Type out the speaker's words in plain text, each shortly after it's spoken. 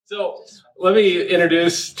So let me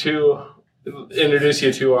introduce you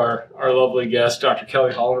to our lovely guest, Dr.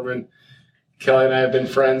 Kelly Halderman. Kelly and I have been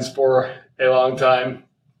friends for a long time,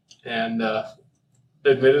 and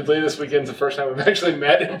admittedly, this weekend's the first time we've actually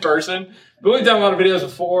met in person. But we've done a lot of videos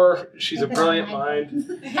before. She's a brilliant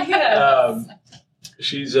mind. Yes.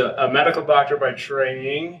 She's a medical doctor by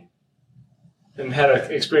training and had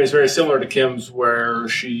an experience very similar to Kim's where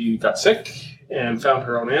she got sick and found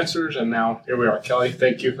her own answers. And now here we are. Kelly,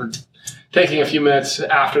 thank you for taking a few minutes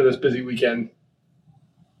after this busy weekend.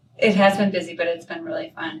 It has been busy, but it's been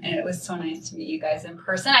really fun. And it was so nice to meet you guys in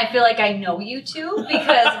person. I feel like I know you two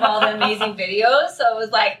because of all the amazing videos. So it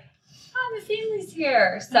was like, oh, the family's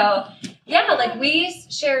here. So yeah, like we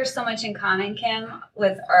share so much in common, Kim,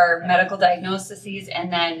 with our medical diagnoses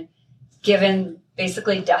and then given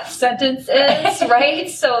basically death sentences, right?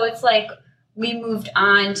 So it's like we moved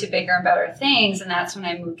on to bigger and better things. And that's when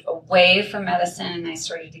I moved away from medicine and I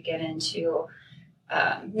started to get into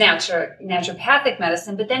naturopathic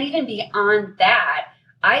medicine. But then even beyond that,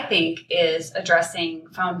 I think is addressing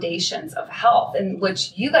foundations of health, in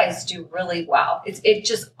which you guys do really well. It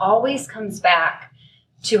just always comes back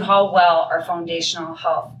to how well our foundational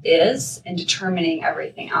health is in determining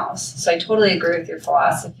everything else. So I totally agree with your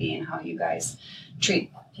philosophy and how you guys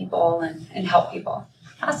treat people and help people.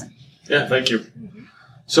 Awesome. Yeah, thank you. Mm-hmm.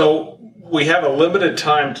 So we have a limited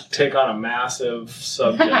time to take on a massive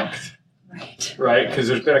subject. Right? Because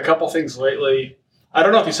there's been a couple things lately. I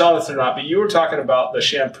don't know if you saw this or not, but you were talking about the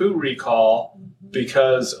shampoo recall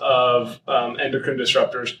because of endocrine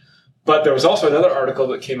disruptors. But there was also another article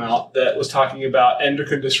that came out that was talking about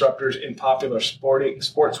endocrine disruptors in popular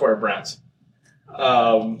sportswear brands.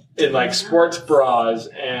 In like sports bras.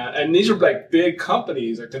 And these are like big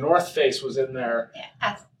companies. Like the North Face was in there.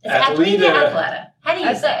 Yeah. Athleta. How do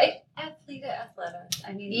you say Athleta.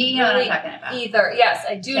 I mean, you know what I'm talking about. Either. Yes,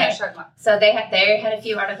 I do know what you're talking about. So they had a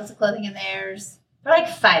few articles of clothing in theirs. There were like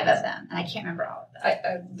 5 of them, and I can't remember all of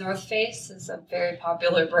them. North Face is a very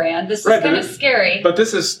popular brand. This is kind of scary. But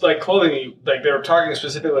this is like clothing. Like they were talking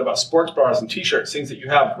specifically about sports bras and T-shirts, things that you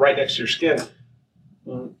have right next to your skin.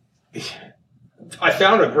 I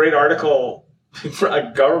found a great article,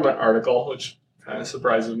 a government article, which kind of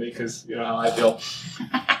surprises me because you know how I feel,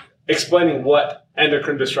 explaining what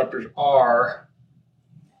endocrine disruptors are.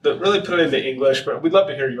 That really put it into English, but we'd love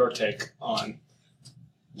to hear your take on.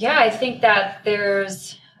 Yeah, I think that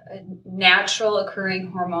there's natural occurring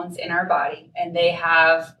hormones in our body, and they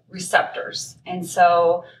have receptors. And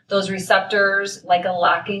so those receptors, like a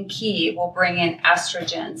lock and key, will bring in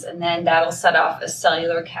estrogens, and then that'll set off a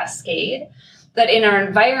cellular cascade. But in our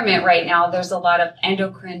environment right now, there's a lot of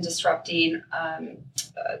endocrine disrupting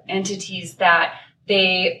entities that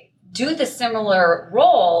they do the similar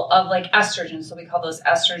role of like estrogen. So we call those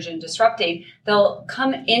estrogen disrupting. They'll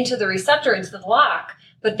come into the receptor, into the lock,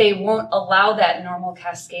 but they won't allow that normal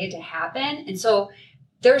cascade to happen. And so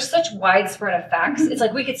there's such widespread effects. It's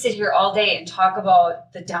like we could sit here all day and talk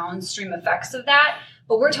about the downstream effects of that,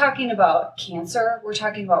 but we're talking about cancer. We're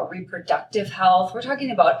talking about reproductive health. We're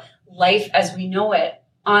talking about life as we know it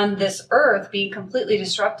on this earth being completely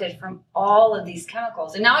disrupted from all of these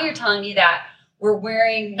chemicals. And now you're telling me that we're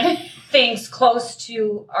wearing things close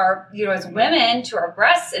to our, as women, to our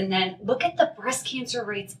breasts, and then look at the breast cancer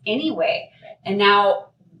rates anyway. And now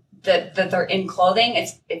that they're in clothing,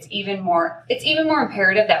 it's even more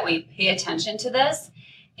imperative that we pay attention to this,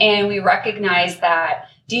 and we recognize that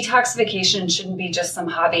detoxification shouldn't be just some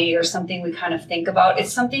hobby or something we kind of think about.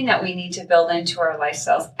 It's something that we need to build into our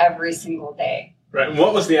lifestyles every single day. Right. And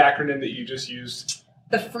what was the acronym that you just used?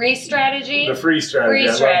 The FREE strategy. The FREE strategy.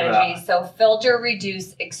 FREE strategy. So filter,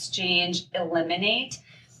 reduce, exchange, eliminate.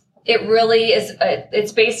 It really is.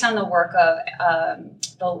 It's based on the work of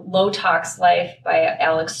the Low Tox Life by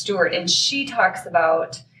Alex Stewart, and she talks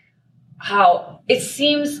about how it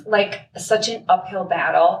seems like such an uphill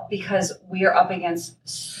battle because we are up against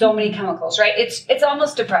so many chemicals. Right? It's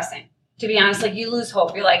almost depressing, to be honest. Like you lose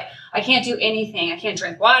hope. You're like, I can't do anything. I can't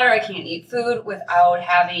drink water. I can't eat food without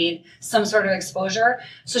having some sort of exposure.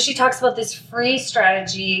 So she talks about this FREE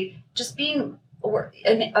strategy just being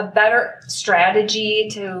a better strategy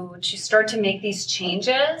to start to make these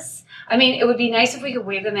changes. I mean, it would be nice if we could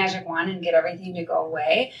wave the magic wand and get everything to go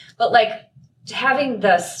away. But like having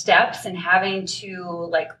the steps and having to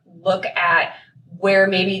like look at where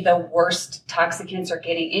maybe the worst toxicants are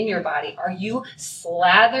getting in your body. Are you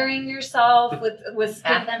slathering yourself with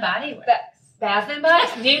Bath and Body Works? Bath and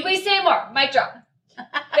Body? Need we say more? Mic drop.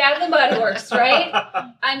 Bath and Body Works, right?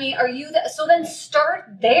 I mean, are you so then start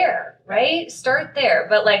there, right? Start there.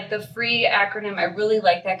 But like the free acronym, I really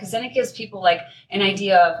like that because then it gives people like an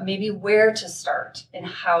idea of maybe where to start and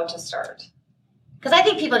how to start. Because I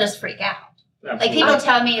think people just freak out. Absolutely. Like people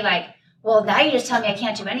tell me like, well, now you just tell me I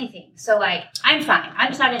can't do anything. So like, I'm fine. I'm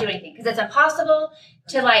just not going to do anything because it's impossible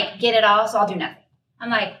to like get it all. So I'll do nothing. I'm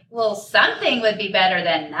like, well, something would be better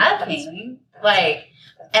than nothing. Like,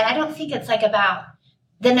 and I don't think it's like about,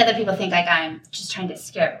 then other people think like I'm just trying to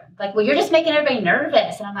scare them. Like, well, you're just making everybody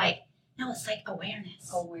nervous. And I'm like, no, it's like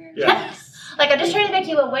awareness. Yeah. Like, I'm just trying to make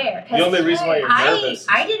you aware. The only reason why you're nervous.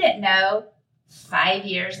 I didn't know 5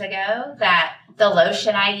 years ago that the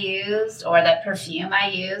lotion I used or the perfume I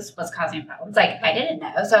used was causing problems. Like, I didn't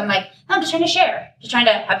know. So I'm like, no, I'm just trying to share. Just trying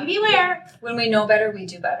to help you be aware. When we know better, we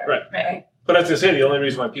do better. Right. But as I say, the only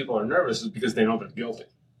reason why people are nervous is because they know they're guilty.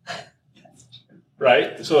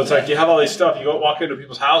 Right? So it's like you have all these stuff. You go walk into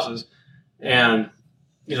people's houses and,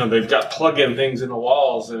 they've got plug-in things in the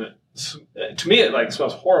walls. And to me, it like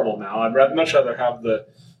smells horrible now. I'd much rather have the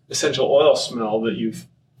essential oil smell that you've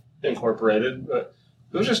incorporated. But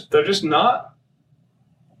they're just not,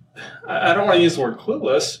 I don't want to use the word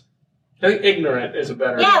clueless. I think ignorant is a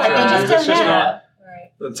better term. Like they just don't know.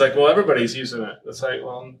 It's like, well, everybody's using it. It's like,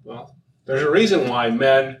 well, there's a reason why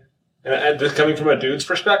men, and this coming from a dude's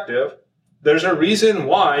perspective, there's a reason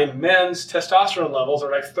why men's testosterone levels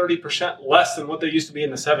are like 30% less than what they used to be in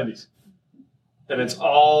the 70s. And it's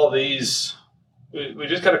all these, we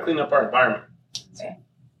just got to clean up our environment. Okay.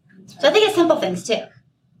 So I think it's simple things too.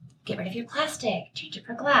 Get rid of your plastic, change it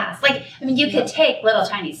for glass. Like, I mean, you could take little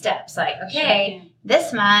tiny steps. Like, okay,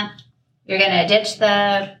 this month you're going to ditch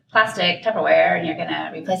the plastic Tupperware and you're going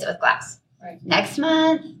to replace it with glass. Right. Next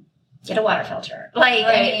month, get a water filter. Like,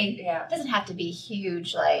 I mean, it doesn't have to be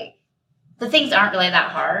huge. Like, the things aren't really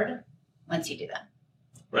that hard once you do them.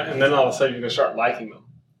 Right, and then all of a sudden you're going to start liking them.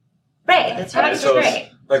 Right, the products are great.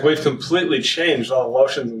 Like we've completely changed all the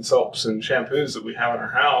lotions and soaps and shampoos that we have in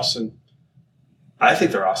our house, and I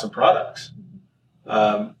think they're awesome products.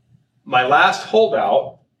 My last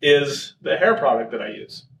holdout is the hair product that I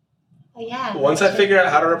use. Oh, yeah. Once I figure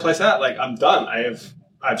out how to replace that, like I'm done.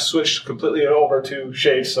 I've switched completely over to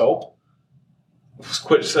shave soap.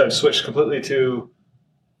 I've switched completely to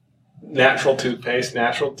natural toothpaste,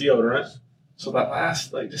 natural deodorant. So that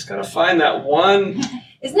last, like, just gotta find that one.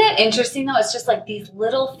 Isn't that interesting though? It's just like these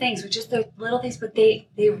little things, which is the little things, but they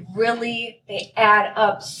add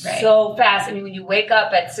up so fast. I mean, when you wake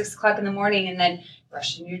up at 6 o'clock in the morning and then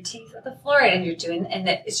brushing your teeth with the fluoride and you're doing, and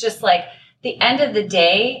it's just like the end of the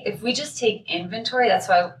day, if we just take inventory, that's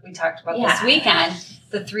why we talked about this weekend,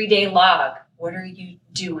 the 3-day log. What are you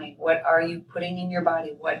doing? What are you putting in your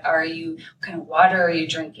body? What kind of water are you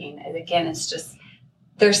drinking? And again, it's just,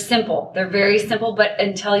 they're simple. They're very simple, but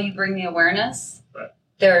until you bring the awareness,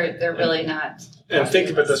 they're really not. And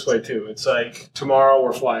think of it this way too. It's like tomorrow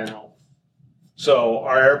we're flying home. So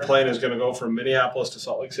our airplane is going to go from Minneapolis to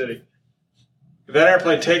Salt Lake City. If that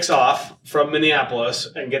airplane takes off from Minneapolis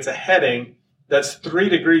and gets a heading that's 3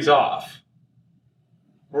 degrees off,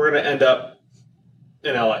 we're going to end up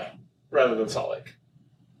in LA rather than Salt Lake.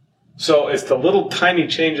 So it's the little tiny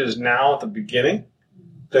changes now at the beginning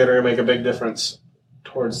that are going to make a big difference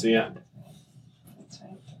towards the end. That's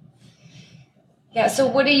right. Yeah, so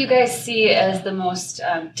what do you guys see as the most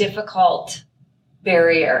difficult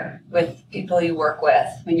barrier with people you work with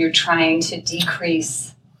when you're trying to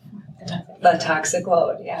decrease the toxic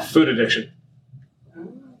load? Yeah. Food addiction.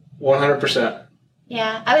 100%.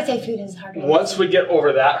 Yeah, I would say food is harder. Once we get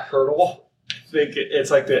over that hurdle, I think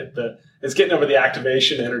it's like it's getting over the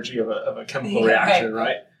activation energy of a chemical reaction,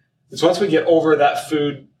 right? It's once we get over that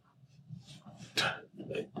food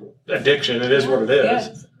addiction, it is what it is.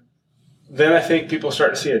 Yes. Then I think people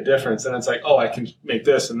start to see a difference, and it's like, oh, I can make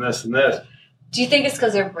this and this and this. Do you think it's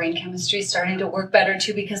because their brain chemistry is starting to work better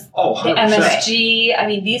too? Because 100%. The MSG, I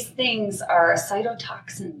mean, these things are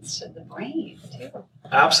cytotoxins to the brain too.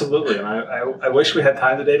 Absolutely, and I wish we had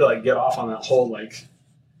time today to like get off on that whole the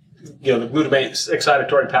glutamate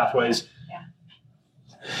excitatory pathways.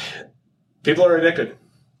 Yeah. People are addicted,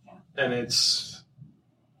 and it's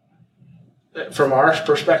from our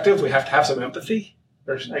perspective, we have to have some empathy.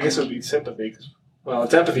 Or I guess it would be sympathy. Well,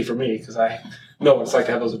 it's empathy for me because I know what it's like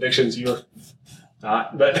to have those addictions. You're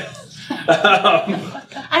not, but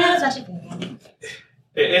I know it's actually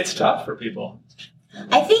it's tough for people.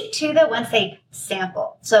 I think too that once they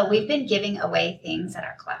sample, so we've been giving away things at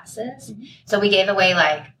our classes. Mm-hmm. So we gave away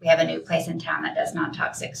we have a new place in town that does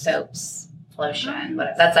non-toxic soaps, lotion,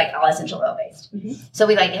 whatever. That's like all essential oil based. Mm-hmm. So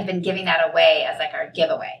we have been giving that away as our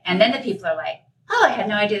giveaway, and then the people are like, "Oh, I had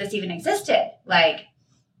no idea this even existed."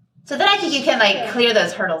 So then I think you can like clear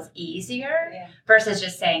those hurdles easier versus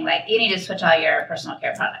just saying like you need to switch all your personal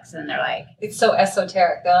care products, and they're like it's so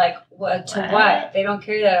esoteric. They're like, what to what? They don't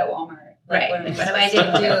carry that at Walmart. Like, right. What do I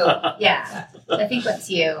do? Yeah. So I think what's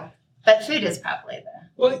you, but food is probably the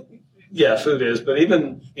well, yeah, food is, but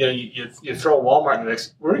even you throw Walmart in the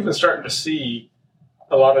mix. We're even starting to see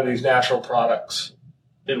a lot of these natural products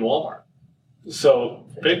in Walmart. So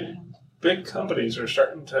big companies are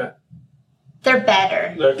starting to. They're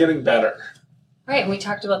better. They're getting better. Right. And we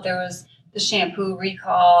talked about there was the shampoo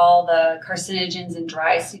recall, the carcinogens in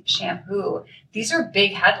dry shampoo. These are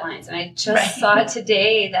big headlines. And I just saw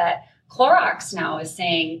today that Clorox now is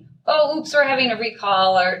saying, oh, oops, we're having a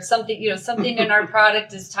recall or something, something in our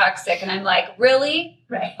product is toxic. And I'm like, really?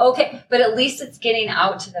 Right. Okay. But at least it's getting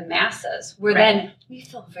out to the masses where then we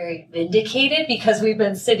feel very vindicated because we've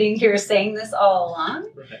been sitting here saying this all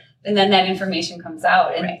along. Right. And then that information comes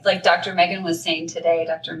out. And like Dr. Megan was saying today,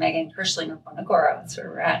 Dr. Megan Kirschling of Bonagora, that's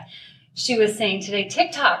where we're at. She was saying today,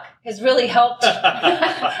 TikTok has really helped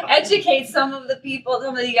educate some of the people,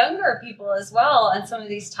 some of the younger people as well on some of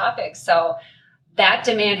these topics. So that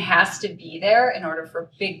demand has to be there in order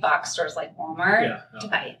for big box stores like Walmart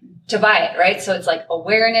to buy it, right? So it's like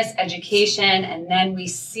awareness, education, and then we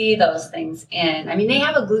see those things in. I mean, they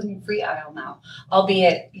have a gluten-free aisle now,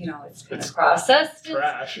 albeit, it's kind of processed.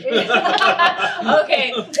 Trash. Okay,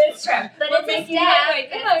 it's trash. But we're making headway.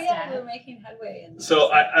 We're making headway.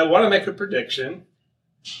 So I want to make a prediction,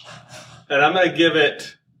 and I'm going to give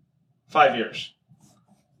it 5 years.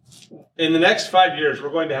 In the next 5 years,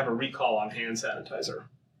 we're going to have a recall on hand sanitizer.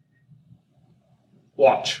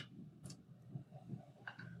 Watch.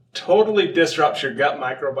 Totally disrupts your gut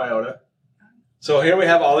microbiota. So here we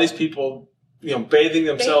have all these people, bathing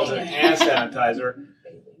themselves in hand sanitizer,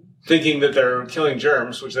 thinking that they're killing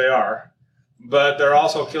germs, which they are, but they're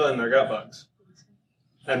also killing their gut bugs.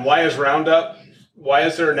 And why is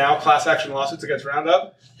there now class action lawsuits against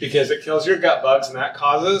Roundup? Because it kills your gut bugs and that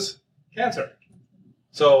causes cancer.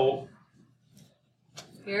 So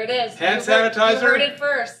here it is. Hand sanitizer. You heard it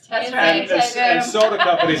first. That's right. And soda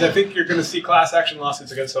companies. I think you're going to see class action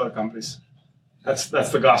lawsuits against soda companies. That's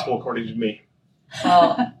the gospel according to me.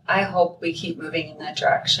 Well, I hope we keep moving in that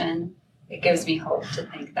direction. It gives me hope to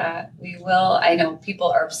think that we will. I know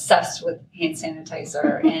people are obsessed with hand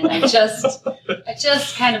sanitizer, and I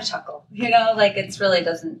just kind of chuckle. Like it really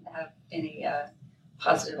doesn't have any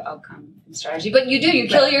positive outcome and strategy. But you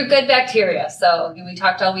kill your good bacteria. So we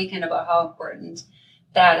talked all weekend about how important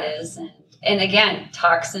that is. And again,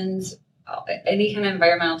 toxins, any kind of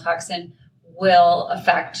environmental toxin will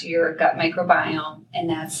affect your gut microbiome. And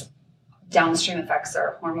that's downstream effects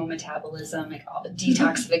are hormone metabolism, like all the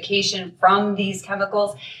detoxification from these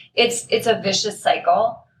chemicals. It's a vicious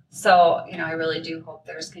cycle. So, I really do hope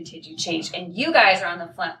there's continued change. And you guys are on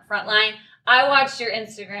the front line. I watched your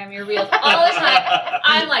Instagram, your reels all the time.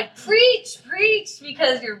 I'm like, preach,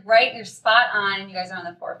 because you're right, you're spot on, and you guys are on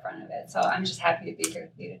the forefront of it. So I'm just happy to be here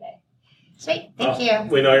with you today. Sweet, thank you.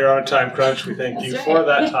 We know you're on a time crunch. We thank you for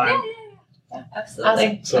that time. Yeah, absolutely.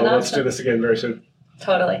 Awesome. So let's do this again very soon.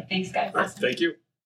 Totally. Thanks, guys. Thank you.